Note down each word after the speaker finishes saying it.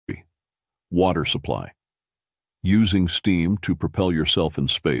Water supply. Using steam to propel yourself in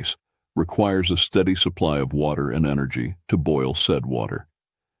space requires a steady supply of water and energy to boil said water.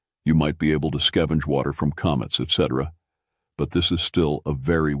 You might be able to scavenge water from comets, etc., but this is still a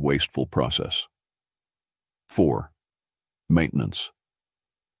very wasteful process. 4. Maintenance.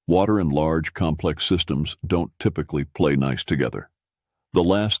 Water and large, complex systems don't typically play nice together. The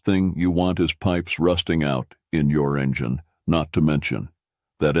last thing you want is pipes rusting out in your engine, not to mention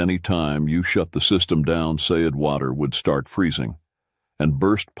that any time you shut the system down, said water would start freezing, and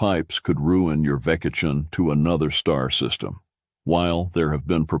burst pipes could ruin your vacation to another star system. While there have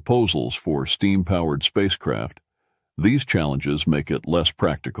been proposals for steam-powered spacecraft, these challenges make it less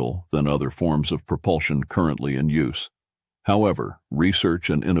practical than other forms of propulsion currently in use. However,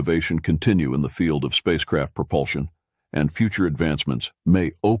 research and innovation continue in the field of spacecraft propulsion, and future advancements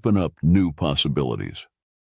may open up new possibilities.